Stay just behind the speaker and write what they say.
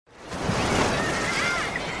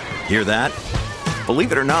Hear that?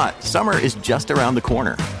 Believe it or not, summer is just around the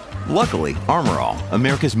corner. Luckily, Armor All,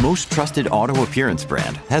 America's most trusted auto appearance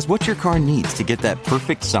brand, has what your car needs to get that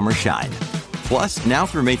perfect summer shine. Plus, now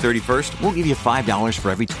through May 31st, we'll give you $5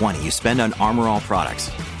 for every $20 you spend on Armor All products.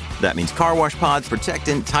 That means car wash pods,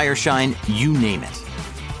 protectant, tire shine, you name it.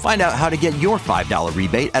 Find out how to get your $5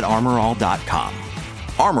 rebate at armorall.com.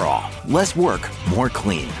 Armor All, less work, more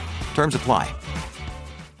clean. Terms apply.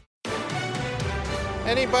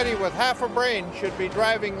 Anybody with half a brain should be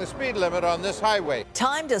driving the speed limit on this highway.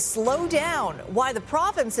 Time to slow down. Why the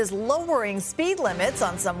province is lowering speed limits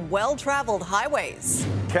on some well-traveled highways.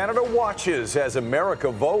 Canada watches as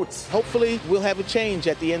America votes. Hopefully, we'll have a change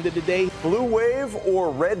at the end of the day. Blue wave or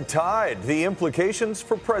red tide? The implications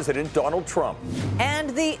for President Donald Trump. And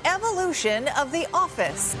the evolution of the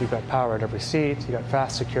office. You've got power at every seat, you got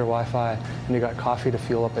fast, secure Wi-Fi, and you got coffee to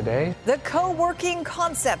fuel up a day. The co-working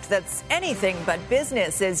concept that's anything but business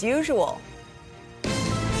as usual.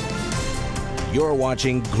 You're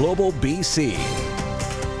watching Global BC.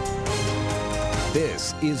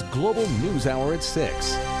 This is Global News Hour at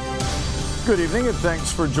 6. Good evening and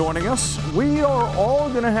thanks for joining us. We are all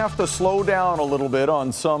going to have to slow down a little bit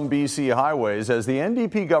on some BC highways as the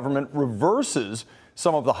NDP government reverses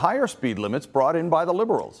some of the higher speed limits brought in by the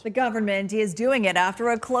Liberals. The government is doing it after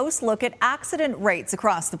a close look at accident rates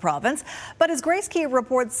across the province. But as Grace Key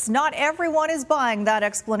reports, not everyone is buying that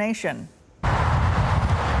explanation.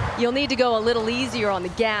 You'll need to go a little easier on the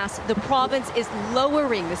gas. The province is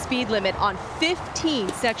lowering the speed limit on 15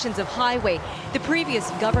 sections of highway. The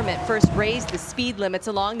previous government first raised the speed limits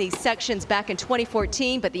along these sections back in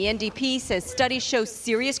 2014, but the NDP says studies show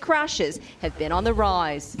serious crashes have been on the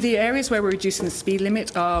rise. The areas where we're reducing the speed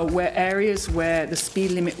limit are areas where the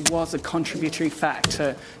speed limit was a contributory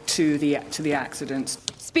factor to the accidents.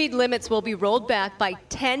 Speed limits will be rolled back by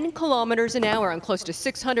 10 kilometers an hour on close to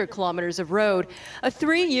 600 kilometers of road. A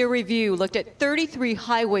 3-year review looked at 33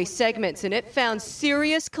 highway segments, and it found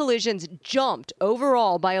serious collisions jumped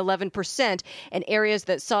overall by 11% in areas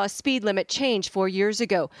that saw a speed limit change 4 years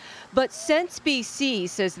ago. But Sense BC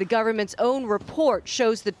says the government's own report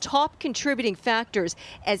shows the top contributing factors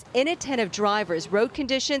as inattentive drivers, road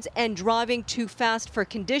conditions, and driving too fast for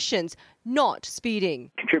conditions, not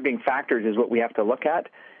speeding. Contributing factors is what we have to look at.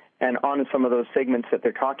 And on some of those segments that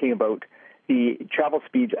they're talking about, the travel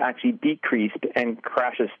speeds actually decreased and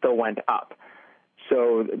crashes still went up.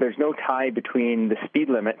 So there's no tie between the speed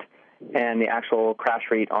limit and the actual crash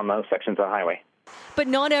rate on those sections of the highway. But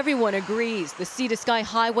not everyone agrees. The Sea to Sky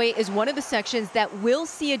Highway is one of the sections that will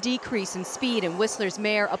see a decrease in speed, and Whistler's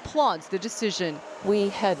mayor applauds the decision. We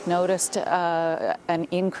had noticed an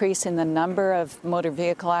increase in the number of motor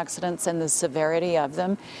vehicle accidents and the severity of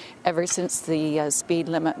them ever since the speed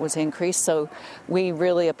limit was increased, so we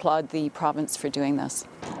really applaud the province for doing this.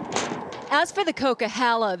 As for the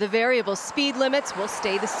Coquihalla, the variable speed limits will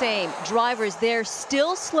stay the same. Drivers there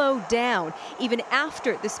still slow down even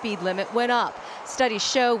after the speed limit went up. Studies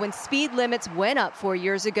show when speed limits went up 4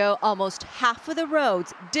 years ago, almost half of the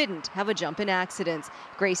roads didn't have a jump in accidents.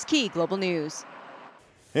 Grace Key, Global News.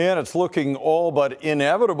 And it's looking all but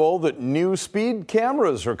inevitable that new speed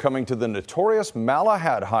cameras are coming to the notorious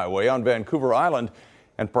Malahad Highway on Vancouver Island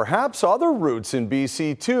and perhaps other routes in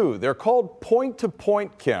BC too. They're called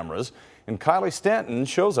point-to-point cameras. And Kylie Stanton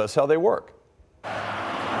shows us how they work.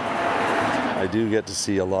 I do get to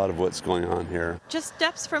see a lot of what's going on here. Just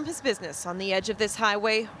steps from his business on the edge of this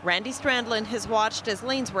highway, Randy Strandland has watched as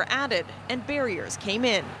lanes were added and barriers came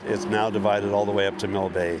in. It's now divided all the way up to Mill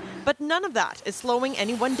Bay. But none of that is slowing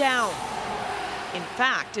anyone down. In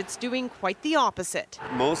fact, it's doing quite the opposite.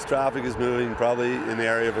 Most traffic is moving probably in the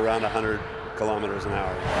area of around 100 kilometers an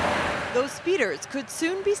hour. Those speeders could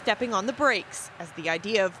soon be stepping on the brakes, as the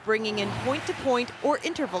idea of bringing in point-to-point or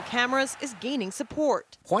interval cameras is gaining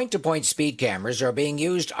support. Point-to-point speed cameras are being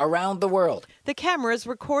used around the world. The cameras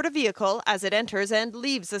record a vehicle as it enters and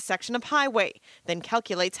leaves a section of highway, then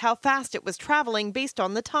calculates how fast it was traveling based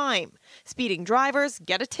on the time. Speeding drivers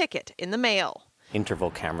get a ticket in the mail.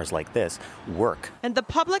 Interval cameras like this work. And the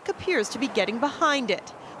public appears to be getting behind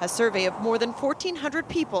it. A survey of more than 1,400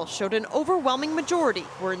 people showed an overwhelming majority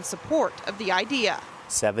were in support of the idea.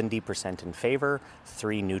 70% in favor,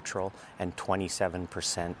 3 neutral, and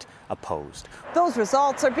 27% opposed. Those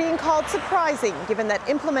results are being called surprising, given that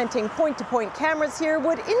implementing point-to-point cameras here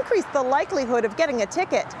would increase the likelihood of getting a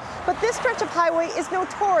ticket. But this stretch of highway is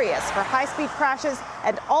notorious for high-speed crashes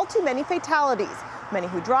and all too many fatalities. Many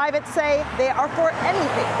who drive it say they are for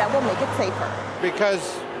anything that will make it safer.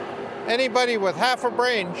 Because anybody with half a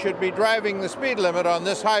brain should be driving the speed limit on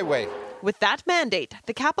this highway. With that mandate,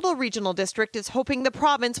 the Capital Regional District is hoping the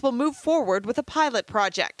province will move forward with a pilot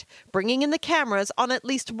project, bringing in the cameras on at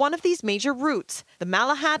least one of these major routes, the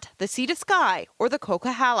Malahat, the Sea to Sky, or the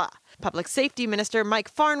Coquihalla. Public Safety Minister Mike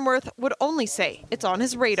Farnworth would only say it's on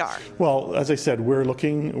his radar. Well, as I said, we're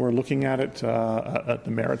looking at it, at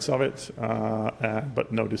the merits of it,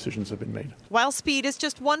 but no decisions have been made. While speed is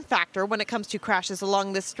just one factor when it comes to crashes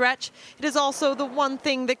along this stretch, it is also the one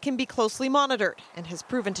thing that can be closely monitored and has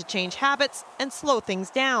proven to change habits and slow things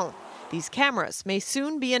down. These cameras may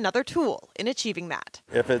soon be another tool in achieving that.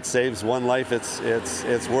 If it saves one life, it's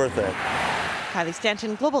worth it. Kylie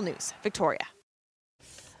Stanton, Global News, Victoria.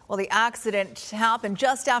 Well, the accident happened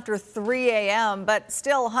just after 3 a.m., but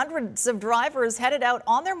still hundreds of drivers headed out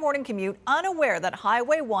on their morning commute unaware that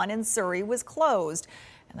Highway 1 in Surrey was closed,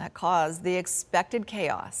 and that caused the expected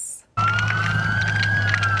chaos.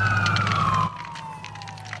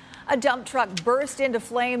 A dump truck burst into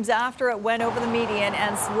flames after it went over the median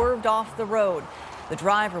and swerved off the road. The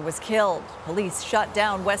driver was killed. Police shut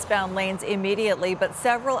down westbound lanes immediately, but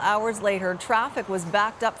several hours later, traffic was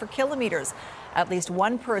backed up for kilometers. At least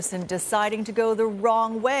one person deciding to go the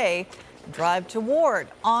wrong way, drive toward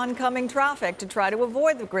oncoming traffic to try to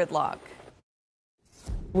avoid the gridlock.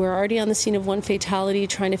 We're already on the scene of one fatality,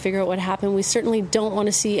 trying to figure out what happened. We certainly don't want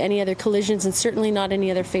to see any other collisions and certainly not any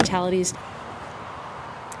other fatalities.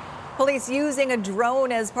 Police using a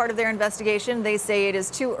drone as part of their investigation. They say it is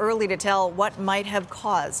too early to tell what might have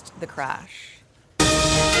caused the crash.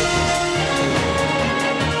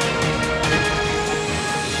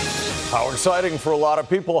 How exciting for a lot of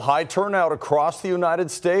people. High turnout across the United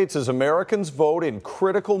States as Americans vote in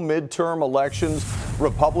critical midterm elections.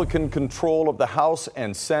 Republican control of the House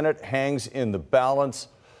and Senate hangs in the balance.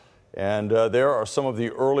 And there are some of the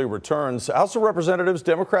early returns. House of Representatives,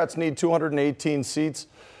 Democrats need 218 seats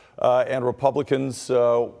and Republicans, what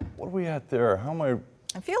are we at there? How am I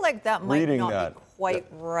feel like that might not be quite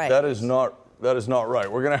right. That is not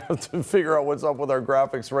right. We're going to have to figure out what's up with our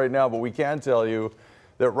graphics right now, but we can tell you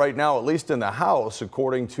that right now, at least in the House,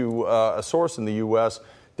 according to a source in the U.S.,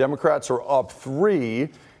 Democrats are up 3,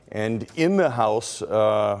 and in the House,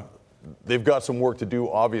 they've got some work to do,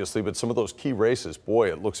 obviously, but some of those key races,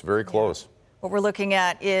 boy, it looks very close. What we're looking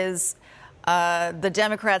at is the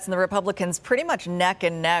Democrats and the Republicans pretty much neck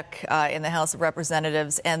and neck in the House of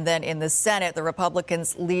Representatives, and then in the Senate, the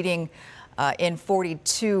Republicans leading in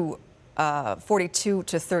 42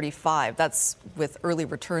 to 35. That's with early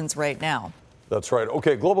returns right now. That's right.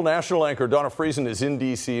 Okay, Global National anchor Donna Friesen is in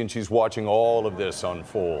D.C., and she's watching all of this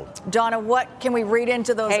unfold. Donna, what can we read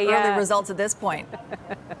into those early results at this point?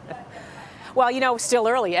 Well, still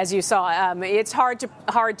early, as you saw. It's hard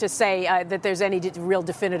to say that there's any real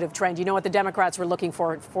definitive trend. You know what the Democrats were looking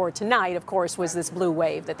for tonight, of course, was this blue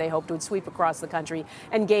wave that they hoped would sweep across the country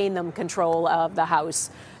and gain them control of the House,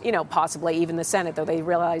 possibly even the Senate, though they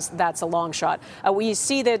realize that's a long shot. We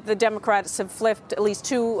see that the Democrats have flipped at least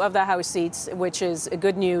 2 of the House seats, which is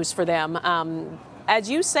good news for them. As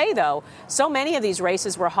you say, though, so many of these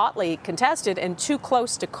races were hotly contested and too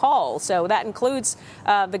close to call. So that includes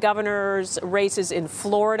the governor's races in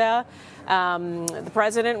Florida. The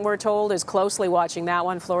president, we're told, is closely watching that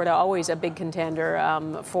one. Florida, always a big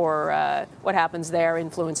contender for what happens there,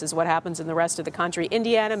 influences what happens in the rest of the country.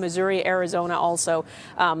 Indiana, Missouri, Arizona also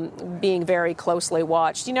being very closely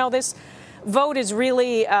watched. This vote is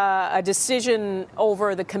really a decision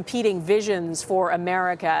over the competing visions for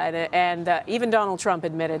America. And even Donald Trump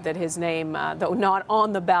admitted that his name, though not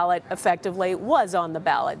on the ballot effectively, was on the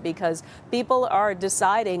ballot because people are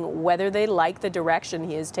deciding whether they like the direction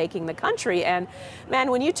he is taking the country. And, man,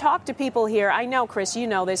 when you talk to people here, I know, Chris, you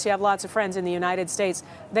know this, you have lots of friends in the United States,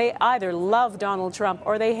 they either love Donald Trump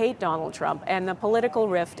or they hate Donald Trump. And the political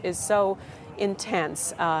rift is so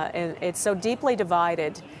intense and it's so deeply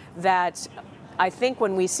divided that I think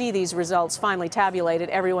when we see these results finally tabulated,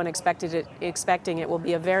 everyone expecting it will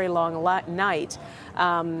be a very long night,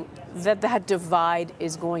 that divide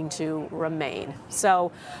is going to remain.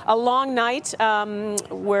 So a long night.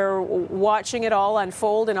 We're watching it all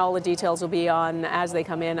unfold, and all the details will be on as they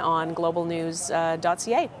come in on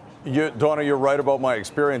globalnews.ca. Donna, you're right about my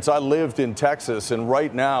experience. I lived in Texas, and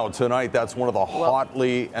right now, tonight, that's one of the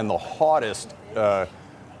hottest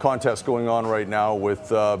contests going on right now with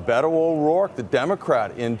Beto O'Rourke, the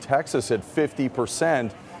Democrat in Texas, at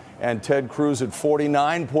 50%, and Ted Cruz at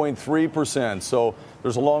 49.3%. So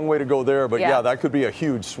there's a long way to go there, but yeah, that could be a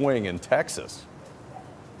huge swing in Texas.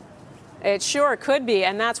 It sure could be,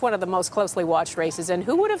 and that's one of the most closely watched races. And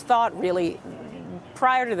who would have thought, really,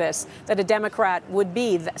 prior to this that a Democrat would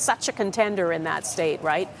be such a contender in that state,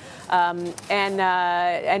 right?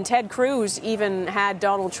 And Ted Cruz even had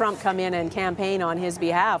Donald Trump come in and campaign on his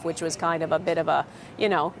behalf, which was kind of a bit of a,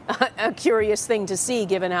 a curious thing to see,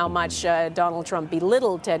 given how much Donald Trump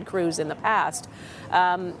belittled Ted Cruz in the past.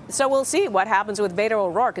 So we'll see what happens with Beto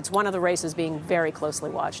O'Rourke. It's one of the races being very closely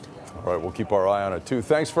watched. All right, we'll keep our eye on it, too.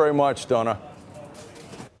 Thanks very much, Donna.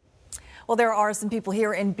 Well, there are some people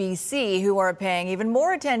here in BC who are paying even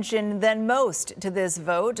more attention than most to this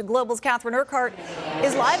vote. Global's Catherine Urquhart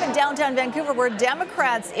is live in downtown Vancouver, where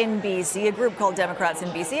Democrats in BC, a group called Democrats in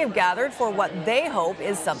BC, have gathered for what they hope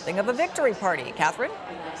is something of a victory party. Catherine?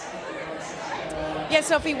 Yeah,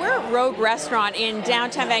 Sophie, we're at Rogue Restaurant in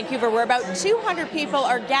downtown Vancouver, where about 200 people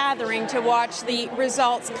are gathering to watch the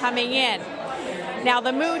results coming in. Now,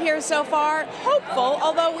 the mood here so far, hopeful,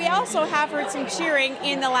 although we also have heard some cheering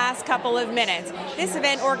in the last couple of minutes. This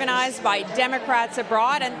event organized by Democrats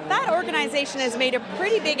Abroad, and that organization has made a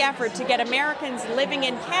pretty big effort to get Americans living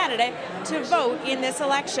in Canada to vote in this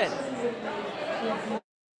election.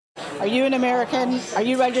 Are you an American? Are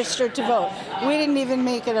you registered to vote? We didn't even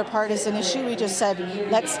make it a partisan issue. We just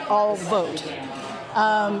said, let's all vote.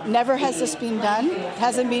 Never has this been done. It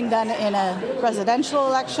hasn't been done in a presidential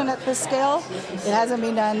election at this scale. It hasn't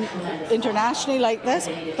been done internationally like this.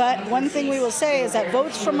 But one thing we will say is that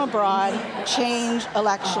votes from abroad change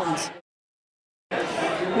elections.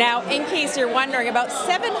 Now, in case you're wondering, about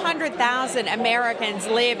 700,000 Americans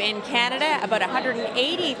live in Canada, about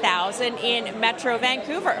 180,000 in Metro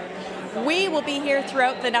Vancouver. We will be here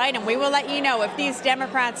throughout the night, and we will let you know if these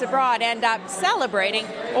Democrats abroad end up celebrating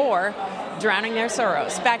or drowning their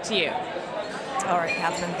sorrows. Back to you. All right,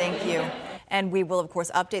 Catherine, thank you. And we will, of course,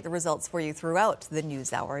 update the results for you throughout the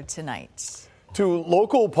news hour tonight. To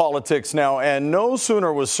local politics now, and no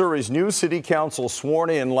sooner was Surrey's new city council sworn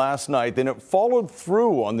in last night than it followed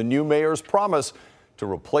through on the new mayor's promise to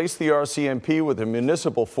replace the RCMP with a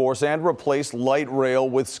municipal force and replace light rail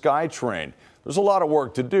with SkyTrain. There's a lot of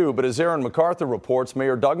work to do, but as Aaron MacArthur reports,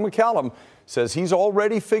 Mayor Doug McCallum says he's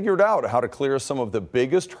already figured out how to clear some of the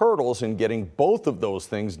biggest hurdles in getting both of those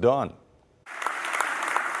things done.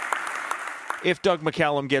 If Doug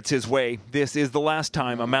McCallum gets his way, this is the last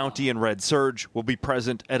time a Mountie in red serge will be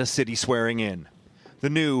present at a city swearing-in.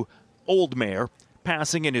 The new, old mayor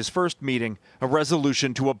passing in his first meeting a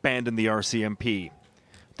resolution to abandon the RCMP.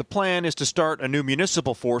 The plan is to start a new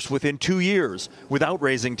municipal force within 2 years without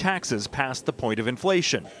raising taxes past the point of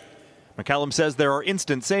inflation. McCallum says there are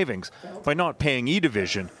instant savings by not paying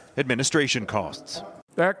E-Division administration costs.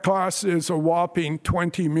 That cost is a whopping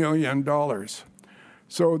 $20 million.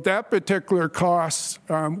 So that particular cost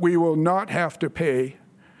we will not have to pay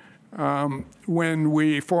when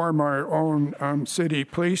we form our own city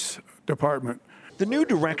police department. The new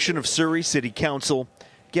direction of Surrey City Council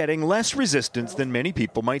getting less resistance than many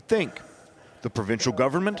people might think. The provincial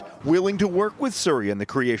government willing to work with Surrey in the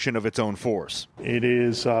creation of its own force.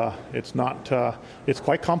 It's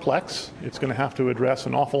quite complex. It's going to have to address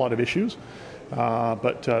an awful lot of issues,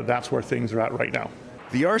 but that's where things are at right now.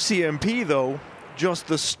 The RCMP, though, just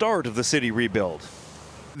the start of the city rebuild.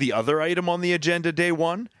 The other item on the agenda day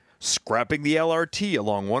one, scrapping the LRT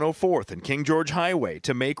along 104th and King George Highway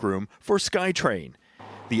to make room for SkyTrain.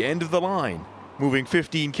 The end of the line, moving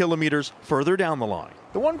 15 kilometers further down the line.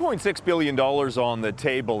 The $1.6 billion on the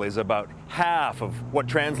table is about half of what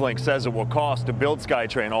TransLink says it will cost to build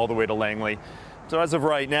SkyTrain all the way to Langley. So as of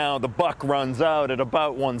right now, the buck runs out at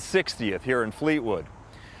about 1/60th here in Fleetwood.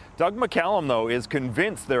 Doug McCallum, though, is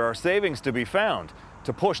convinced there are savings to be found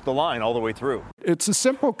to push the line all the way through. It's a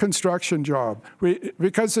simple construction job.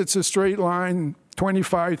 Because it's a straight line,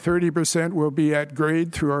 25-30% will be at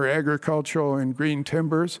grade through our agricultural and green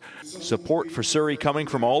timbers. Support for Surrey coming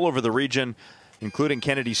from all over the region, including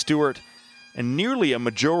Kennedy Stewart, and nearly a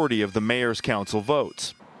majority of the mayor's council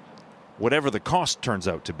votes. Whatever the cost turns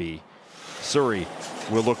out to be, Surrey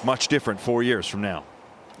will look much different 4 years from now.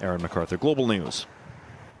 Aaron MacArthur, Global News.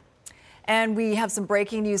 And we have some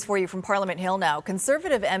breaking news for you from Parliament Hill now.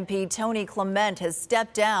 Conservative MP Tony Clement has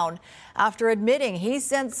stepped down after admitting he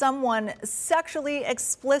sent someone sexually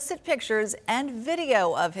explicit pictures and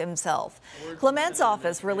video of himself. Clement's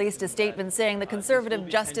office released a statement saying the Conservative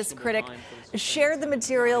justice critic shared the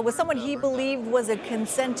material with someone he believed was a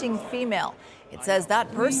consenting female. It says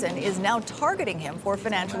that person is now targeting him for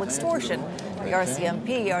financial extortion. The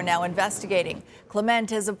RCMP are now investigating. Clement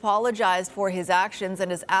has apologized for his actions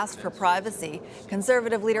and has asked for privacy.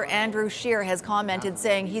 Conservative leader Andrew Scheer has commented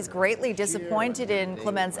saying he's greatly disappointed in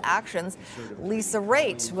Clement's actions. Lisa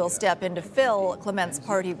Raitt will step in to fill Clement's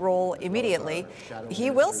party role immediately.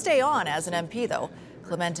 He will stay on as an MP, though.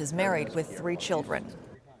 Clement is married with 3 children.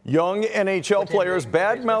 Young NHL players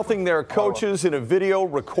bad-mouthing their coaches in a video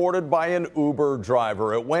recorded by an Uber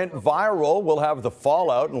driver. It went viral. We'll have the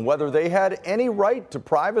fallout and whether they had any right to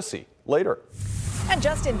privacy later. And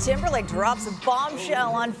Justin Timberlake drops a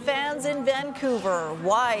bombshell on fans in Vancouver.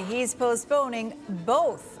 Why he's postponing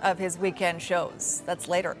both of his weekend shows. That's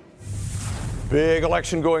later. Big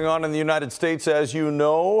election going on in the United States, as you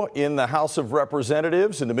know, in the House of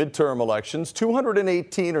Representatives in the midterm elections.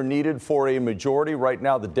 218 are needed for a majority. Right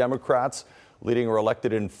now, the Democrats leading are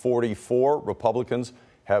elected in 44. Republicans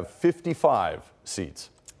have 55 seats.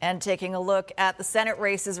 And taking a look at the Senate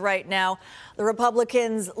races right now, the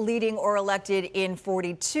Republicans leading or elected in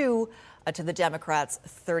 42 to the Democrats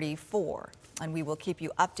 34. And we will keep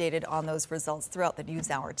you updated on those results throughout the news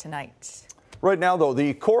hour tonight. Right now, though,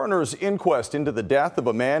 the coroner's inquest into the death of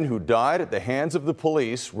a man who died at the hands of the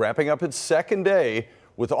police, wrapping up its second day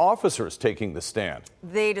with officers taking the stand.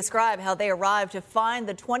 They describe how they arrived to find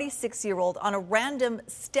the 26-year-old on a random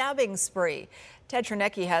stabbing spree. Ted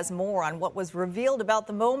Chernecki has more on what was revealed about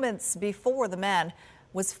the moments before the man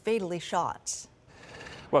was fatally shot.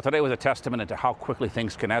 Well, today was a testament to how quickly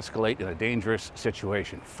things can escalate in a dangerous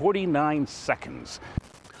situation. 49 seconds.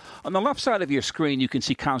 On the left side of your screen, you can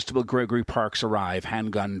see Constable Gregory Parks arrive,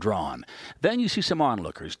 handgun drawn. Then you see some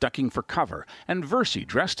onlookers ducking for cover. And Versi,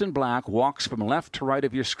 dressed in black, walks from left to right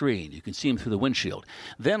of your screen. You can see him through the windshield.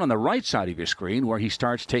 Then on the right side of your screen, where he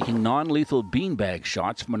starts taking non-lethal beanbag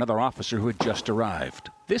shots from another officer who had just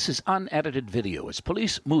arrived. This is unedited video. As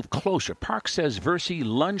police move closer, Parks says Versi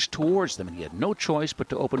lunged towards them and he had no choice but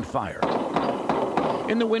to open fire.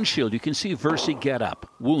 In the windshield, you can see Versi get up,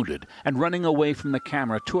 wounded, and running away from the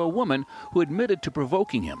camera to a woman who admitted to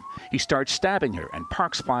provoking him. He starts stabbing her, and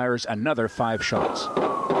Parks fires another 5 shots.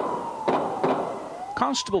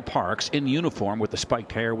 Constable Parks, in uniform with the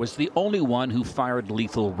spiked hair, was the only one who fired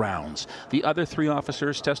lethal rounds. The other 3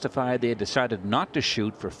 officers testified they had decided not to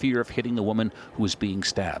shoot for fear of hitting the woman who was being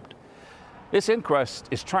stabbed. This inquest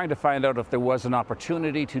is trying to find out if there was an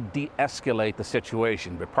opportunity to de-escalate the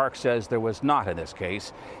situation, but Parks says there was not in this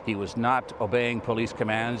case. He was not obeying police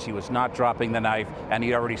commands, he was not dropping the knife, and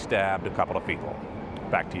he already stabbed a couple of people.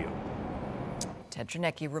 Back to you. Ted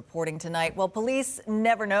Chernecki reporting tonight. Well, police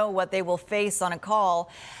never know what they will face on a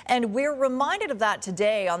call, and we're reminded of that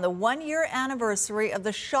today on the 1-year anniversary of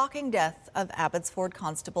the shocking death of Abbotsford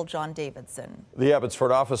Constable John Davidson. The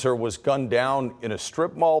Abbotsford officer was gunned down in a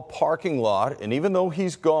strip mall parking lot, and even though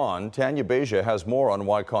he's gone, Tanya Beja has more on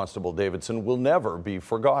why Constable Davidson will never be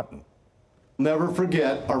forgotten. Never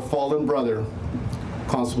forget our fallen brother,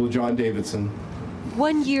 Constable John Davidson.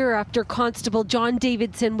 1 year after Constable John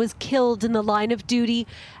Davidson was killed in the line of duty,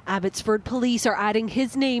 Abbotsford police are adding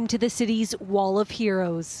his name to the city's wall of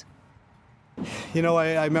heroes. You know,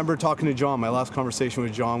 I remember talking to John. My last conversation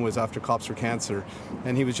with John was after Cops for Cancer,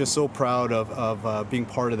 and he was just so proud of being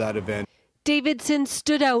part of that event. Davidson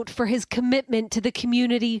stood out for his commitment to the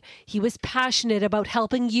community. He was passionate about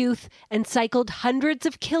helping youth and cycled hundreds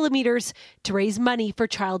of kilometers to raise money for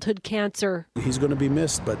childhood cancer. He's going to be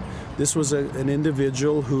missed, but this was an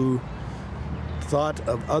individual who thought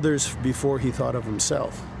of others before he thought of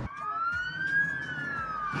himself.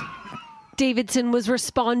 Davidson was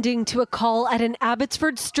responding to a call at an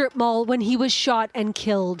Abbotsford strip mall when he was shot and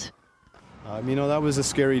killed. You know, that was a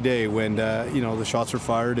scary day when, the shots were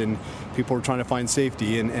fired and people were trying to find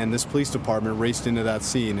safety, and this police department raced into that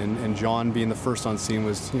scene, and John, being the first on scene,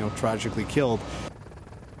 was, tragically killed.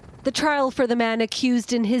 The trial for the man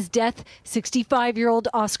accused in his death, 65-year-old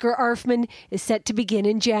Oscar Arfman, is set to begin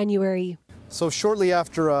in January. So shortly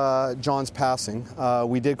after John's passing,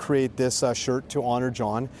 we did create this shirt to honor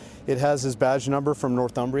John. It has his badge number from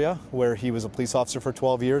Northumbria, where he was a police officer for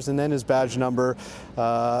 12 years, and then his badge number,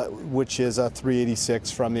 which is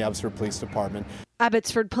 386 from the Abbotsford Police Department.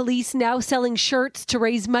 Abbotsford Police now selling shirts to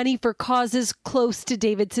raise money for causes close to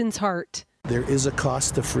Davidson's heart. There is a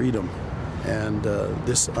cost to freedom, and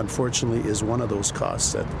this, unfortunately, is one of those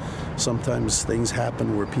costs that sometimes things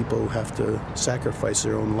happen where people have to sacrifice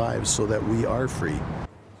their own lives so that we are free.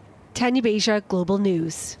 Tanya Beja, Global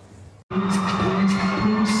News.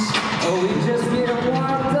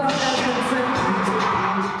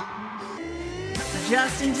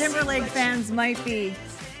 Justin Timberlake fans might be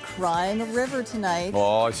crying a river tonight.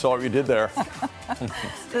 Oh, I saw what you did there.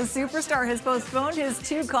 The superstar has postponed his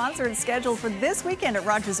 2 concerts scheduled for this weekend at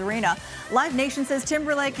Rogers Arena. Live Nation says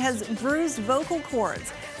Timberlake has bruised vocal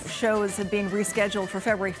cords. The shows have been rescheduled for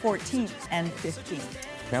February 14th and 15th.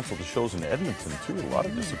 Canceled the shows in Edmonton, too. A lot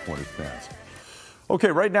of disappointed fans. Okay,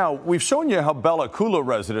 right now, we've shown you how Bella Coola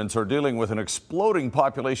residents are dealing with an exploding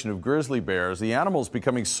population of grizzly bears. The animals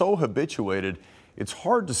becoming so habituated, it's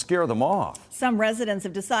hard to scare them off. Some residents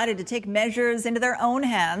have decided to take measures into their own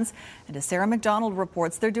hands. And as Sarah McDonald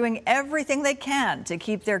reports, they're doing everything they can to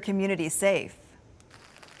keep their community safe.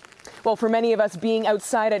 Well, for many of us, being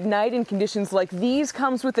outside at night in conditions like these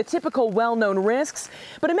comes with the typical well-known risks.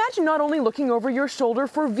 But imagine not only looking over your shoulder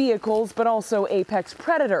for vehicles, but also apex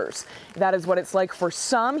predators. That is what it's like for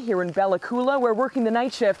some here in Bella Coola, where working the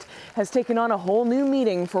night shift has taken on a whole new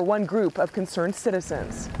meaning for one group of concerned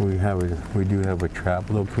citizens. We do have a trap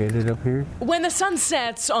located up here. When the sun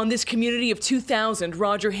sets on this community of 2,000,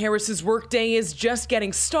 Roger Harris's workday is just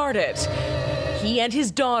getting started. He and his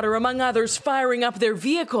daughter, among others, firing up their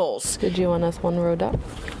vehicles. Did you want us one road up?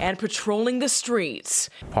 And patrolling the streets.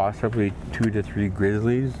 Possibly 2 to 3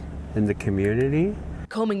 grizzlies in the community.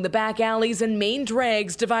 Combing the back alleys and main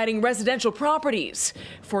drags dividing residential properties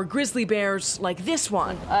for grizzly bears like this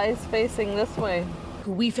one. Eyes facing this way.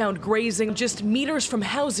 Who we found grazing just meters from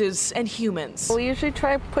houses and humans. We usually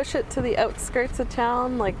try to push it to the outskirts of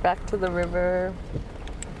town, like back to the river,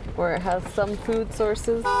 where it has some food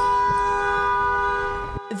sources.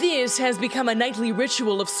 This has become a nightly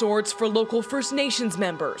ritual of sorts for local First Nations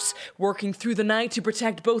members, working through the night to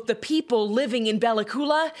protect both the people living in Bella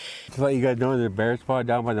Coola To let you guys know, there's a bear spot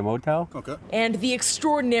down by the motel. Okay. And the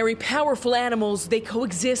extraordinary, powerful animals they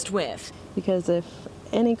coexist with. Because if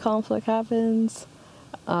any conflict happens,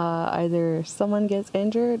 either someone gets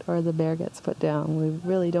injured or the bear gets put down. We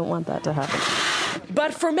really don't want that to happen.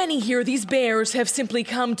 But for many here, these bears have simply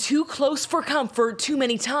come too close for comfort too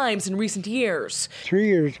many times in recent years. 3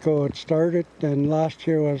 years ago it started, and last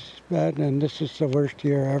year was bad, and this is the worst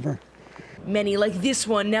year ever. Many like this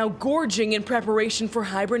one now gorging in preparation for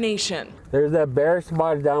hibernation. There's that bear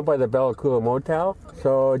spot down by the Bella Coola motel,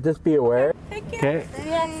 so just be aware. Okay.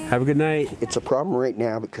 Have a good night. It's a problem right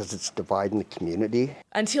now because it's dividing the community.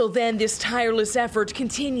 Until then, this tireless effort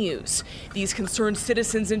continues. These concerned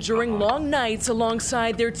citizens enduring long nights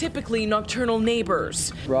alongside their typically nocturnal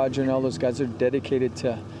neighbors. Roger and all those guys are dedicated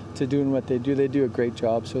to doing what they do. They do a great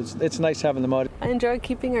job, so it's nice having them out. I enjoy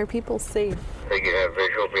keeping our people safe. They get a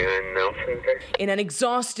visual behind Nelson there. In an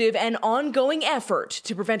exhaustive and ongoing effort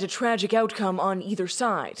to prevent a tragic outcome on either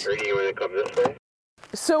side. You want to come this way?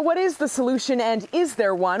 So what is the solution, and is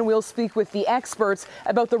there one? We'll speak with the experts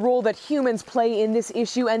about the role that humans play in this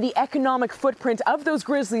issue and the economic footprint of those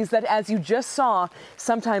grizzlies that, as you just saw,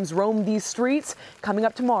 sometimes roam these streets. Coming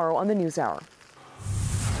up tomorrow on the NewsHour.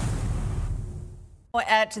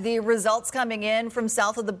 At the results coming in from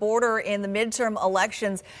south of the border in the midterm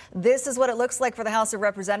elections, this is what it looks like for the House of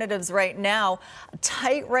Representatives right now. A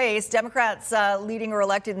tight race. Democrats leading or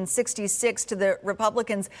elected in 66 to the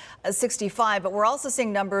Republicans 65. But we're also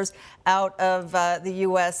seeing numbers out of the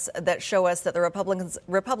U.S. that show us that the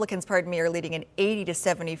Republicans are leading in 80 to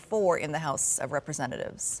 74 in the House of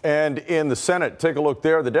Representatives. And in the Senate, take a look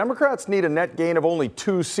there. The Democrats need a net gain of only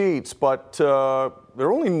 2 seats, but there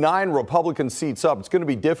are only 9 Republican seats up. It's going to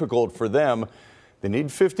be difficult for them. They need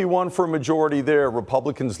 51 for a majority there.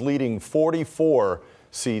 Republicans leading 44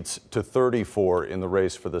 seats to 34 in the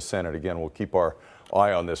race for the Senate. Again, we'll keep our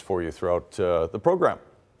eye on this for you throughout the program.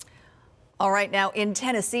 All right, now in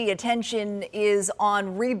Tennessee, attention is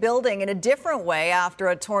on rebuilding in a different way after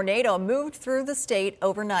a tornado moved through the state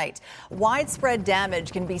overnight. Widespread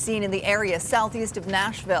damage can be seen in the area southeast of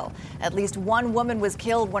Nashville. At least one woman was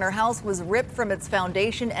killed when her house was ripped from its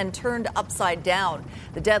foundation and turned upside down.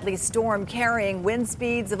 The deadly storm carrying wind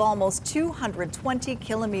speeds of almost 220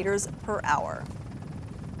 kilometers per hour.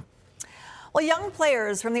 Well, young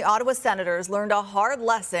players from the Ottawa Senators learned a hard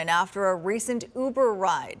lesson after a recent Uber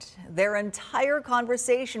ride. Their entire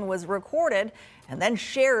conversation was recorded and then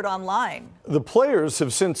shared online. The players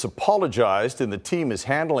have since apologized and the team is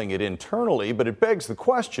handling it internally, but it begs the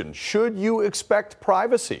question, should you expect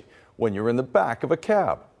privacy when you're in the back of a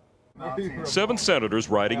cab? 7 Senators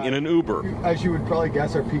riding in an Uber. As you would probably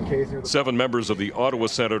guess, our PKs are 7 members of the Ottawa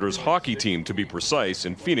Senators hockey team, to be precise,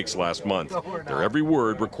 in Phoenix last month. Their every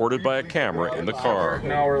word recorded by a camera in the car.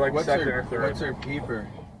 Now we're like second or third. What's our beeper?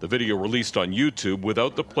 The video released on YouTube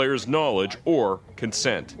without the players' knowledge or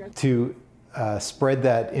consent. To spread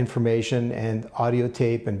that information and audio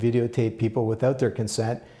tape and videotape people without their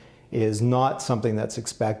consent is not something that's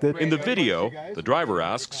expected. In the video, the driver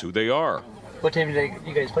asks who they are. What team do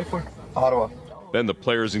you guys play for? Ottawa. Then the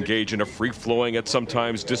players engage in a free-flowing, yet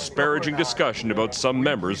sometimes disparaging discussion about some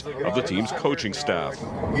members of the team's coaching staff.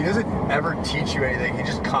 He doesn't ever teach you anything. He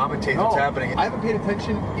just commentates what's happening. I haven't paid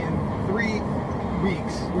attention in 3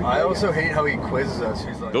 weeks. I also hate how he quizzes us.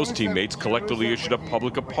 He's like, those teammates collectively issued a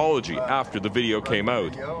public apology after the video came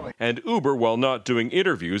out. And Uber, while not doing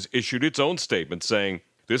interviews, issued its own statement saying,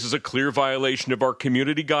 This is a clear violation of our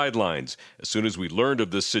community guidelines. As soon as we learned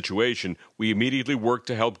of this situation, we immediately worked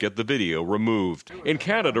to help get the video removed. In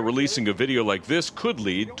Canada, releasing a video like this could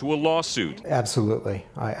lead to a lawsuit. Absolutely.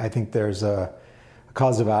 I think there's a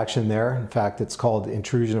cause of action there. In fact, it's called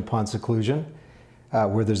intrusion upon seclusion,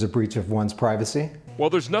 where there's a breach of one's privacy.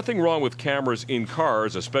 While there's nothing wrong with cameras in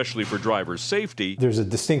cars, especially for drivers' safety, there's a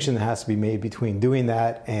distinction that has to be made between doing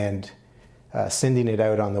that and sending it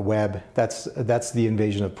out on the web. That's the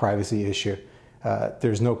invasion of privacy issue.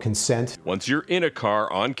 There's no consent. Once you're in a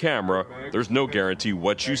car on camera, there's no guarantee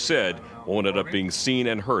what you said won't end up being seen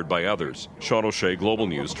and heard by others. Sean O'Shea, Global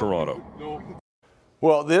News, Toronto.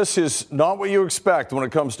 Well, this is not what you expect when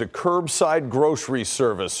it comes to curbside grocery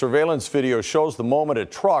service. Surveillance video shows the moment a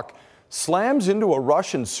truck slams into a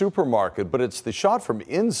Russian supermarket, but it's the shot from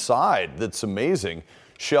inside that's amazing.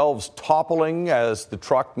 Shelves toppling as the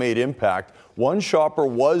truck made impact. One shopper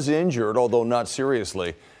was injured, although not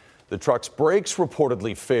seriously. The truck's brakes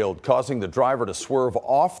reportedly failed, causing the driver to swerve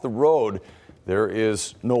off the road. There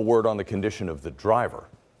is no word on the condition of the driver.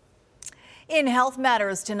 In Health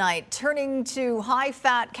Matters tonight, turning to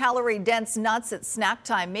high-fat, calorie-dense nuts at snack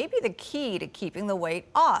time may be the key to keeping the weight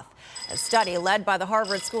off. A study led by the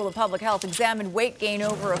Harvard School of Public Health examined weight gain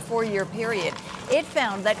over a 4-year period. It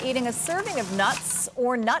found that eating a serving of nuts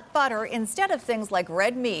or nut butter instead of things like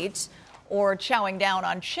red meat or chowing down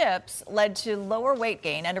on chips led to lower weight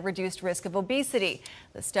gain and a reduced risk of obesity.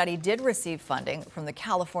 The study did receive funding from the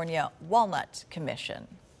California Walnut Commission.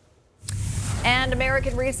 And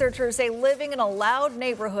American researchers say living in a loud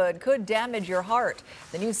neighborhood could damage your heart.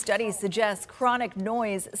 The new study suggests chronic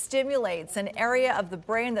noise stimulates an area of the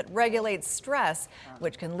brain that regulates stress,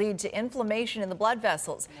 which can lead to inflammation in the blood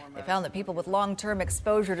vessels. They found that people with long-term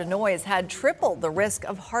exposure to noise had tripled the risk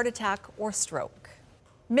of heart attack or stroke.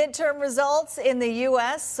 Midterm results in the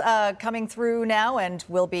U.S. Coming through now and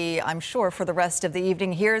will be, I'm sure, for the rest of the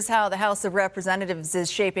evening. Here's how the House of Representatives is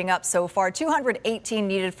shaping up so far. 218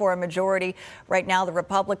 needed for a majority. Right now, the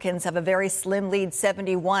Republicans have a very slim lead,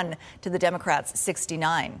 71 to the Democrats,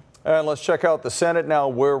 69. And let's check out the Senate now,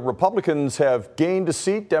 where Republicans have gained a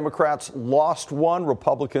seat. Democrats lost one.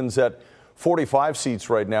 Republicans at 45 seats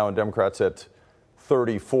right now, and Democrats at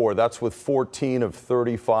 34. That's with 14 of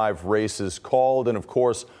 35 races called. And of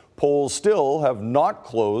course, polls still have not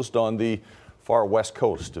closed on the far west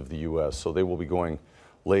coast of the U.S., so they will be going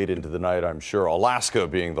late into the night, I'm sure. Alaska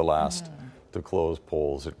being the last to close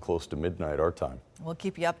polls at close to midnight our time. We'll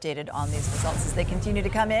keep you updated on these results as they continue to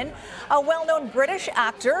come in. A well-known British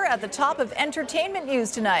actor at the top of entertainment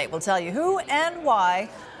news tonight. We'll tell you who and why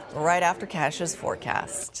right after Cash's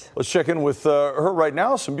forecast. Let's check in with her right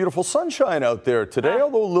now. Some beautiful sunshine out there today,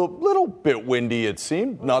 although a little bit windy, it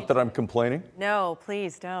seemed. Not that I'm complaining. No,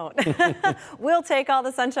 please don't. We'll take all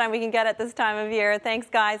the sunshine we can get at this time of year. Thanks,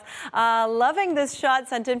 guys. Loving this shot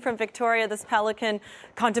sent in from Victoria, this pelican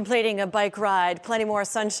contemplating a bike ride. Plenty more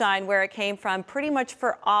sunshine where it came from, pretty much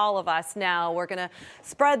for all of us now. We're going to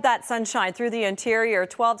spread that sunshine through the interior.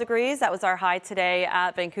 12 degrees, that was our high today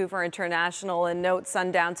at Vancouver International. And note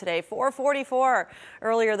sundown today, 4:44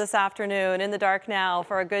 earlier this afternoon. In the dark now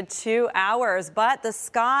for a good 2 hours, but the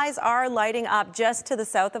skies are lighting up just to the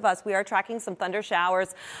south of us. We are tracking some thunder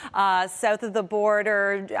showers south of the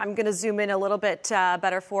border. I'm going to zoom in a little bit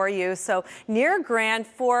better for you. So near Grand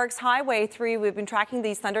Forks, Highway 3, we've been tracking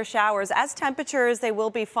these thunder showers. As temperatures, they will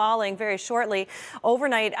be falling very shortly.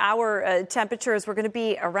 Overnight, our temperatures were going to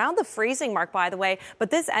be around the freezing mark, by the way, but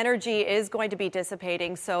this energy is going to be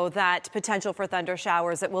dissipating, so that potential for thunder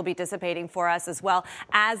showers, it will be dissipating for us as well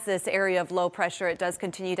as this area of low pressure, it does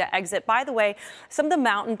continue to exit. By the way, some of the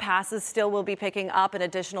mountain passes still will be picking up an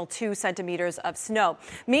additional 2 centimeters of snow.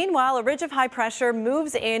 Meanwhile, a ridge of high pressure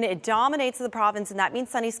moves in. It dominates the province, and that means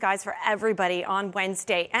sunny skies for everybody on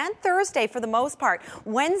Wednesday and Thursday for the most part.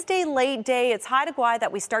 Wednesday late day, it's Haida-Gwaii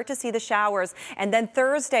that we start to see the showers, and then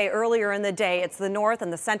Thursday earlier in the day, it's the north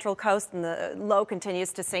and the central coast, and the low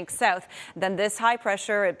continues to sink south. Then this high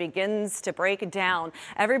pressure, it begins to break down.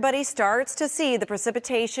 Everybody starts to see the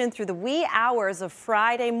precipitation through the wee hours of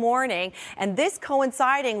Friday morning, and this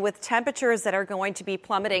coinciding with temperatures that are going to be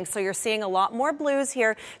plummeting. So you're seeing a lot more blues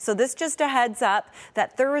here. So this just a heads up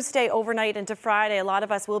that Thursday overnight into Friday, a lot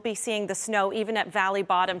of us will be seeing the snow even at Valley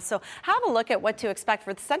Bottom. So have a look at what to expect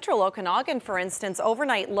for the central Okanagan, for instance.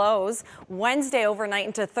 Overnight lows Wednesday overnight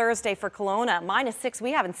into Thursday for Kelowna, -6.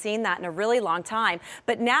 We haven't seen that in a really long time.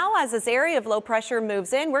 But now as this area of low pressure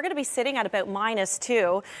moves in, we're going to be sitting at about -2.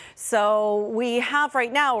 through. So we have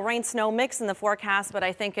right now a rain-snow mix in the forecast, but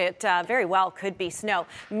I think it very well could be snow.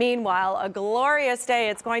 Meanwhile, a glorious day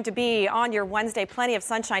it's going to be on your Wednesday. Plenty of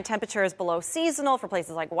sunshine, temperatures below seasonal for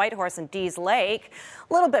places like Whitehorse and Dease Lake.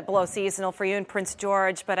 A little bit below seasonal for you in Prince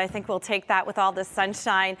George, but I think we'll take that with all this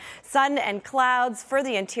sunshine. Sun and clouds for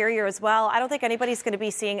the interior as well. I don't think anybody's going to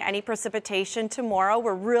be seeing any precipitation tomorrow.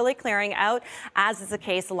 We're really clearing out, as is the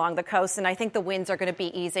case along the coast, and I think the winds are going to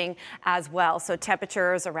be easing as well. So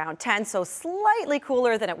temperatures around 10, so slightly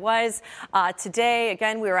cooler than it was today.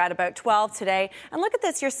 Again, we were at about 12 today. And look at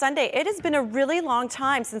this, your Sunday. It has been a really long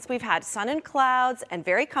time since we've had sun and clouds and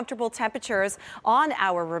very comfortable temperatures on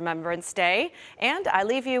our Remembrance Day. And I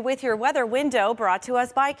leave you with your weather window brought to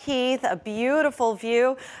us by Keith. A beautiful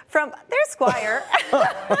view from their Squire.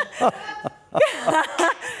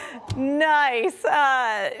 Nice.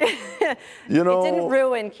 You know, it didn't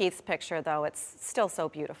ruin Keith's picture, though. It's still so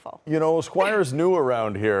beautiful. You know, Squire's new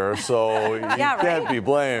around here, so you can't be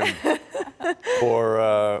blamed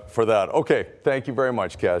for that. Okay, thank you very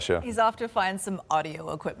much, Kasia. He's off to find some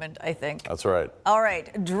audio equipment, I think. That's right. All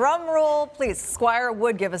right, drum roll, please. Squire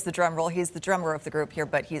would give us the drum roll. He's the drummer of the group here,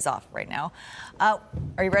 but he's off right now. Are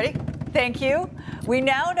you ready? Thank you. We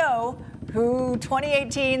now know who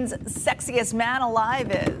 2018's Sexiest Man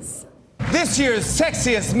Alive is. This year's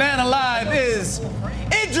Sexiest Man Alive is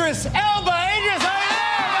Idris Elba. Idris, are you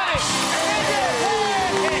there, buddy?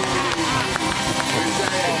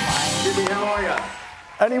 Jimmy, how are you?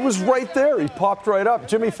 And he was right there. He popped right up.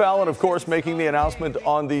 Jimmy Fallon, of course, making the announcement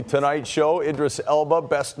on The Tonight Show. Idris Elba,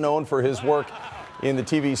 best known for his work in the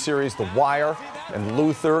TV series The Wire and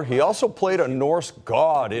Luther. He also played a Norse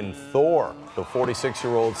god in Thor. The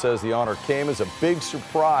 46-year-old says the honor came as a big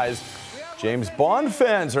surprise. James Bond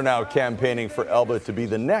fans are now campaigning for Elba to be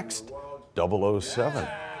the next 007.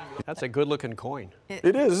 That's a good-looking coin.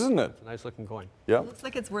 It is, isn't it? It's a nice-looking coin. Yeah. It looks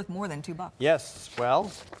like it's worth more than $2. Yes,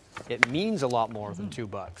 well, it means a lot more than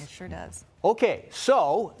 $2. It sure does. Okay,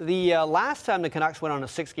 so the last time the Canucks went on a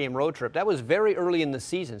 6-game road trip, that was very early in the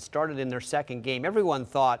season, started in their second game. Everyone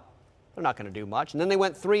thought they're not going to do much. And then they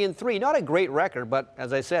went 3-3. Not a great record, but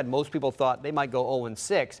as I said, most people thought they might go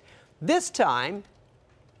 0-6. This time,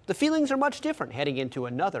 the feelings are much different heading into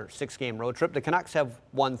another 6-game road trip. The Canucks have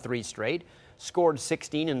won 3 straight, scored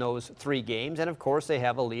 16 in those 3 games, and of course they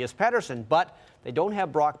have Elias Pettersson, but they don't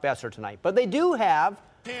have Brock Besser tonight. But they do have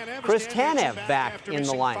Chris Tanev back in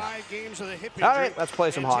the lineup. All right, let's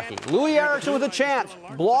play some hockey. Louis Eriksson with a chance.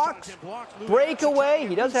 Blocks, breakaway.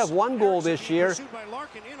 He does have 1 goal this year.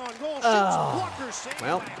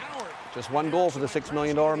 Well, just 1 goal for the $6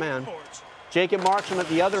 million man. Jacob Markstrom at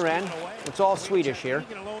the other end. It's all Swedish here.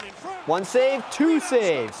 1 save, 2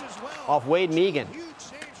 saves off Wade Megan.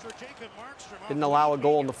 Didn't allow a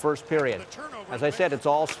goal in the first period. As I said, it's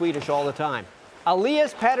all Swedish all the time.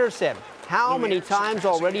 Elias Pettersson. How many times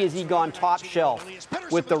already has he gone top shelf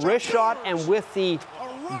with the wrist shot and with the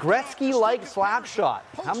Gretzky-like slap shot?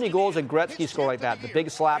 How many goals did Gretzky score like that? The big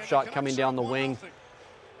slap shot coming down the wing.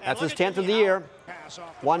 That's his 10th of the year.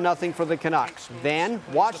 1-0 for the Canucks. Then,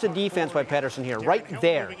 watch the defense by Pettersson here, right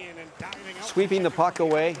there. Sweeping the puck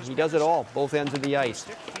away. He does it all, both ends of the ice.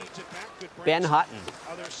 Ben Hutton.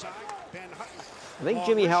 I think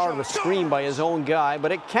Jimmy Howard was screened by his own guy,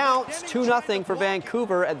 but it counts. 2-0 for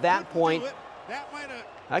Vancouver at that point.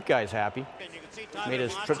 That guy's happy. Made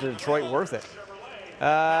his trip to Detroit worth it.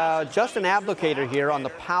 Justin Ablocator here on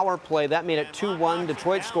the power play. That made it 2-1.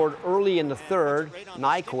 Detroit scored early in the third.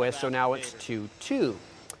 Nyquist, so now it's 2-2.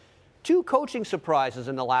 2 coaching surprises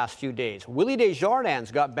in the last few days. Willie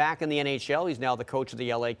Desjardins got back in the NHL. He's now the coach of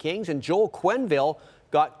the LA Kings. And Joel Quenneville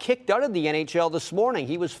got kicked out of the NHL this morning.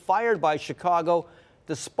 He was fired by Chicago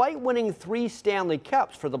despite winning 3 Stanley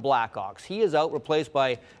Cups for the Blackhawks. He is out, replaced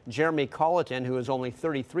by Jeremy Colleton, who is only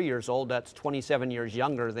 33 years old. That's 27 years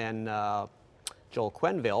younger than Joel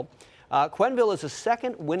Quenneville. Quenneville is the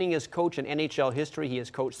second winningest coach in NHL history. He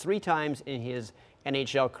has coached 3 times in his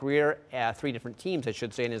NHL career, 3 different teams, I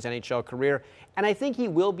should say, in his NHL career. And I think he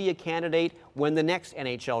will be a candidate when the next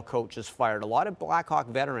NHL coach is fired. A lot of Blackhawk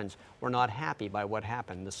veterans were not happy by what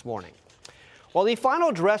happened this morning. Well, the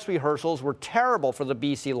final dress rehearsals were terrible for the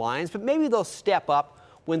BC Lions, but maybe they'll step up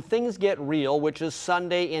when things get real, which is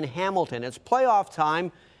Sunday in Hamilton. It's playoff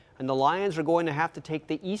time, and the Lions are going to have to take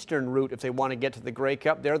the eastern route if they want to get to the Grey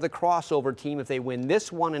Cup. They're the crossover team. If they win this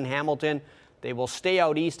one in Hamilton, they will stay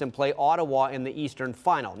out east and play Ottawa in the Eastern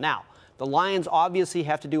Final. Now, the Lions obviously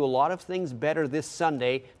have to do a lot of things better this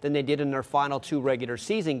Sunday than they did in their final 2 regular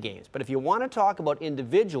season games. But if you want to talk about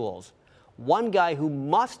individuals, one guy who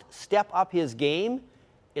must step up his game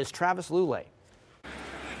is Travis Lulay.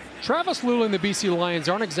 Travis Lulay and the BC Lions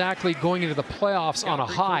aren't exactly going into the playoffs on a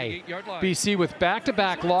high. BC with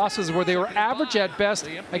back-to-back losses where they were average at best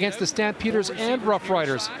against the Stampeders and Rough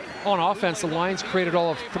Riders. On offense, the Lions created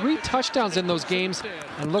all of 3 touchdowns in those games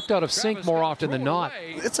and looked out of sync more often than not.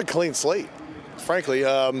 It's a clean slate, frankly.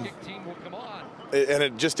 And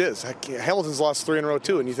it just is. Hamilton's lost 3 in a row,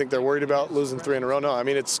 too, and you think they're worried about losing 3 in a row? No, I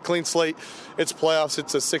mean, it's clean slate. It's playoffs.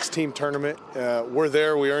 It's a 6-team tournament. We're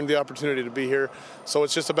there. We earned the opportunity to be here. So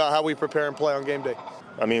it's just about how we prepare and play on game day.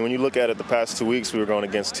 I mean, when you look at it, the past 2 weeks, we were going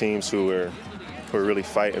against teams who were really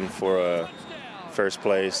fighting for first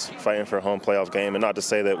place, fighting for a home playoff game. And not to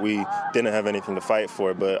say that we didn't have anything to fight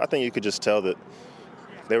for, but I think you could just tell that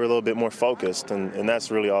they were a little bit more focused, and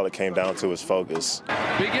that's really all it came down to, was focus.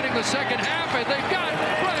 Beginning the second half, and they've got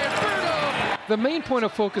Brian Berto. The main point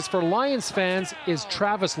of focus for Lions fans is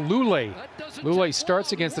Travis Lulay. Lulay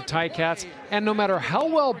starts against the Ticats, and no matter how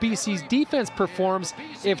well BC's defense performs,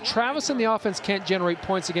 if Travis and the offense can't generate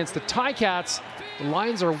points against the Ticats, the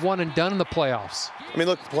Lions are one and done in the playoffs. I mean,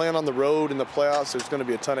 look, playing on the road in the playoffs, there's going to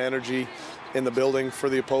be a ton of energy in the building for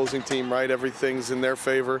the opposing team, right? Everything's in their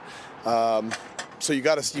favor. So you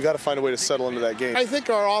got to find a way to settle into that game. I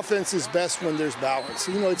think our offense is best when there's balance.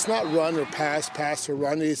 You know, it's not run or pass or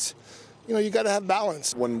run. It's, you know, you got to have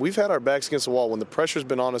balance. When we've had our backs against the wall, when the pressure's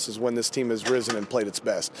been on us, is when this team has risen and played its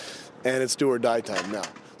best. And it's do or die time now.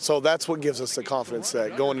 So that's what gives us the confidence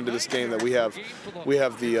that going into this game that we have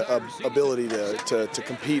the ability to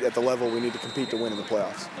compete at the level we need to compete to win in the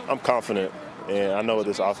playoffs. I'm confident, and I know what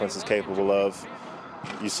this offense is capable of.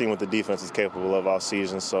 You've seen what the defense is capable of all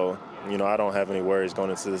season, so you know I don't have any worries going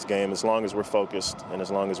into this game as long as we're focused and as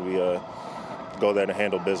long as we go there to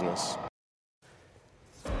handle business.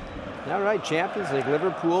 All right, Champions League,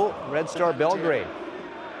 Liverpool, Red Star Belgrade.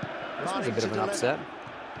 This was a bit of an upset.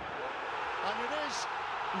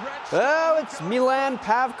 Oh, it's Milan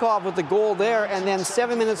Pavkov with the goal there, and then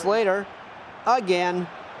 7 minutes later, again.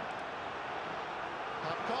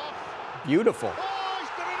 Beautiful.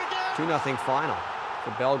 2-0 final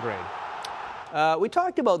for Belgrade. We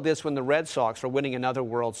talked about this when the Red Sox were winning another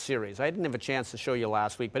World Series. I didn't have a chance to show you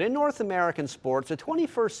last week, but in North American sports, the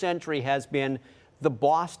 21st century has been the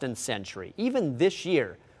Boston century. Even this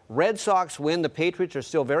year, Red Sox win. The Patriots are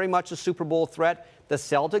still very much a Super Bowl threat. The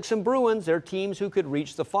Celtics and Bruins, they're teams who could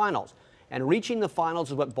reach the finals. And reaching the finals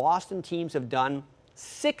is what Boston teams have done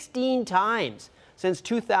 16 times since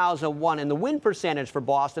 2001. And the win percentage for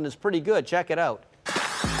Boston is pretty good. Check it out.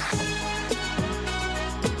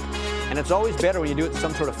 And it's always better when you do it to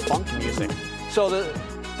some sort of funk music. So the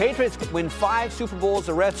Patriots win 5 Super Bowls,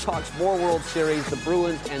 the Red Sox 4 World Series, the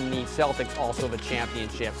Bruins and the Celtics also have a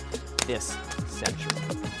championship this century.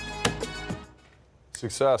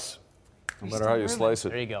 Success, no matter how you slice it.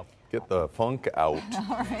 There you go. Get the funk out.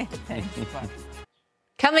 All right, thanks.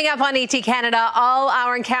 Coming up on ET Canada, all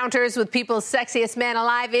our encounters with people's sexiest man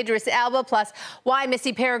alive, Idris Elba, plus why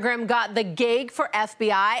Missy Peregrine got the gig for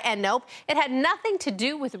FBI. And nope, it had nothing to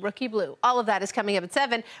do with Rookie Blue. All of that is coming up at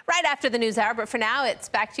 7, right after the news hour. But for now, it's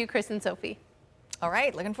back to you, Chris and Sophie. All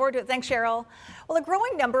right, looking forward to it. Thanks, Cheryl. Well, a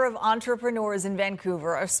growing number of entrepreneurs in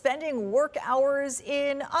Vancouver are spending work hours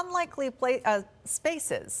in unlikely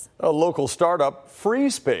spaces. A local startup,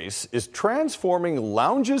 Free Space, is transforming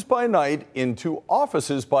lounges by night into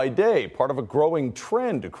offices by day, part of a growing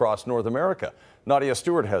trend across North America. Nadia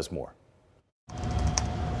Stewart has more.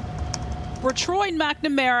 For Troy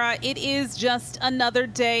McNamara, it is just another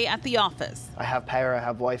day at the office. I have power, I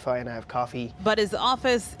have Wi-Fi, and I have coffee. But his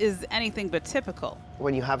office is anything but typical.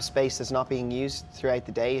 When you have space that's not being used throughout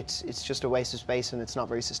the day, it's just a waste of space and it's not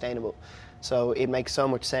very sustainable. So it makes so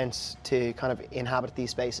much sense to kind of inhabit these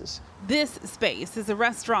spaces. This space is a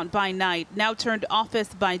restaurant by night, now turned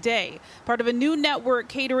office by day, part of a new network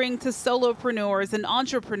catering to solopreneurs and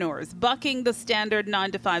entrepreneurs, bucking the standard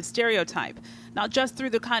 9-to-5 stereotype, not just through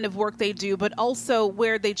the kind of work they do, but also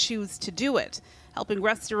where they choose to do it, helping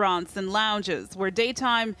restaurants and lounges where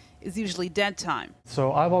daytime is usually dead time.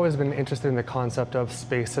 So I've always been interested in the concept of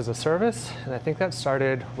space as a service, and I think that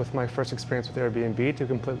started with my first experience with Airbnb, to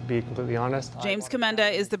be completely honest. James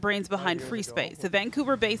Commenda is the brains behind Free Space, a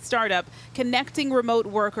Vancouver-based startup connecting remote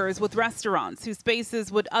workers with restaurants whose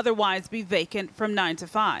spaces would otherwise be vacant from 9 to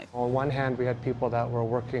 5. On one hand, we had people that were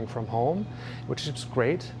working from home, which is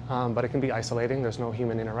great, but it can be isolating. There's no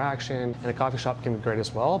human interaction, and a coffee shop can be great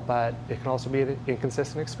as well, but it can also be an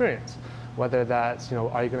inconsistent experience. Whether that's,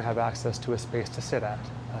 are you going to have access to a space to sit at?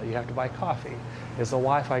 You have to buy coffee. Is the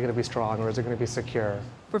Wi-Fi going to be strong, or is it going to be secure?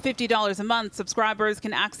 For $50 a month, subscribers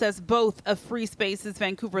can access both of Free Space's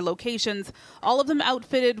Vancouver locations, all of them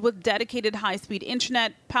outfitted with dedicated high-speed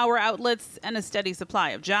internet, power outlets, and a steady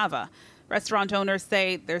supply of Java. Restaurant owners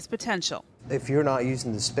say there's potential. If you're not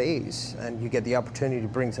using the space and you get the opportunity to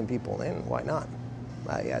bring some people in, why not?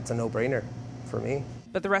 Yeah, it's a no-brainer for me.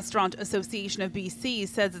 But the Restaurant Association of BC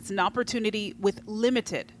says it's an opportunity with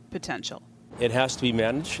limited potential. It has to be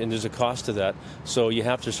managed, and there's a cost to that. So you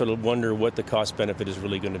have to sort of wonder what the cost benefit is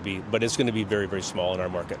really going to be. But it's going to be very, very small in our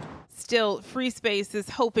market. Still, Free Space is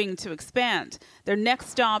hoping to expand. Their next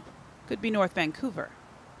stop could be North Vancouver.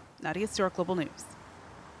 Nadia Stewart, Global News.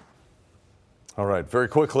 All right, very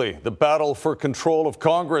quickly, the battle for control of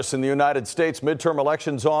Congress in the United States. Midterm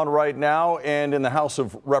elections on right now, and in the House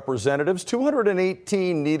of Representatives,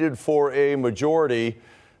 218 needed for a majority.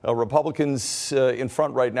 Republicans in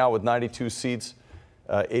front right now with 92 seats,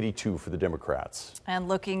 82 for the Democrats. And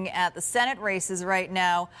looking at the Senate races right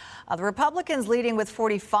now, the Republicans leading with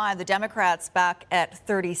 45, the Democrats back at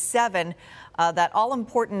 37. That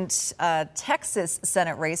all-important Texas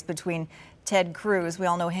Senate race between Ted Cruz, we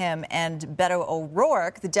all know him, and Beto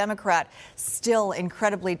O'Rourke, the Democrat, still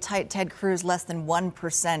incredibly tight. Ted Cruz less than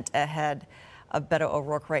 1% ahead of Beto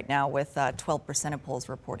O'Rourke right now, with 12% of polls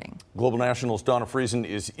reporting. Global National's Donna Friesen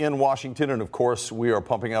is in Washington, and of course, we are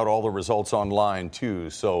pumping out all the results online too.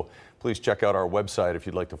 So please check out our website if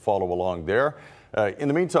you'd like to follow along there. In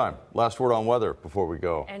the meantime, last word on weather before we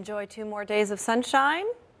go. Enjoy 2 more days of sunshine.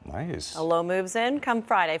 Nice. A low moves in come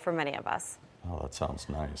Friday for many of us. Oh, that sounds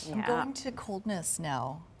nice. I'm going to coldness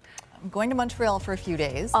now. I'm going to Montreal for a few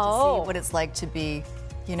days to see what it's like to be,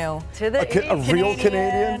 you know, to the a real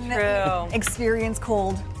Canadian. True. Experience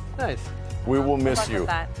cold. Nice. We will miss you.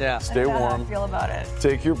 Yeah. Stay warm. How do you feel about it?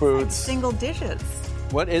 Take your boots. Single dishes.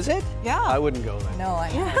 What is it? Yeah. I wouldn't go there. No,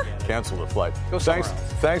 I Cancel the flight. Go somewhere else.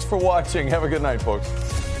 Thanks for watching. Have a good night, folks.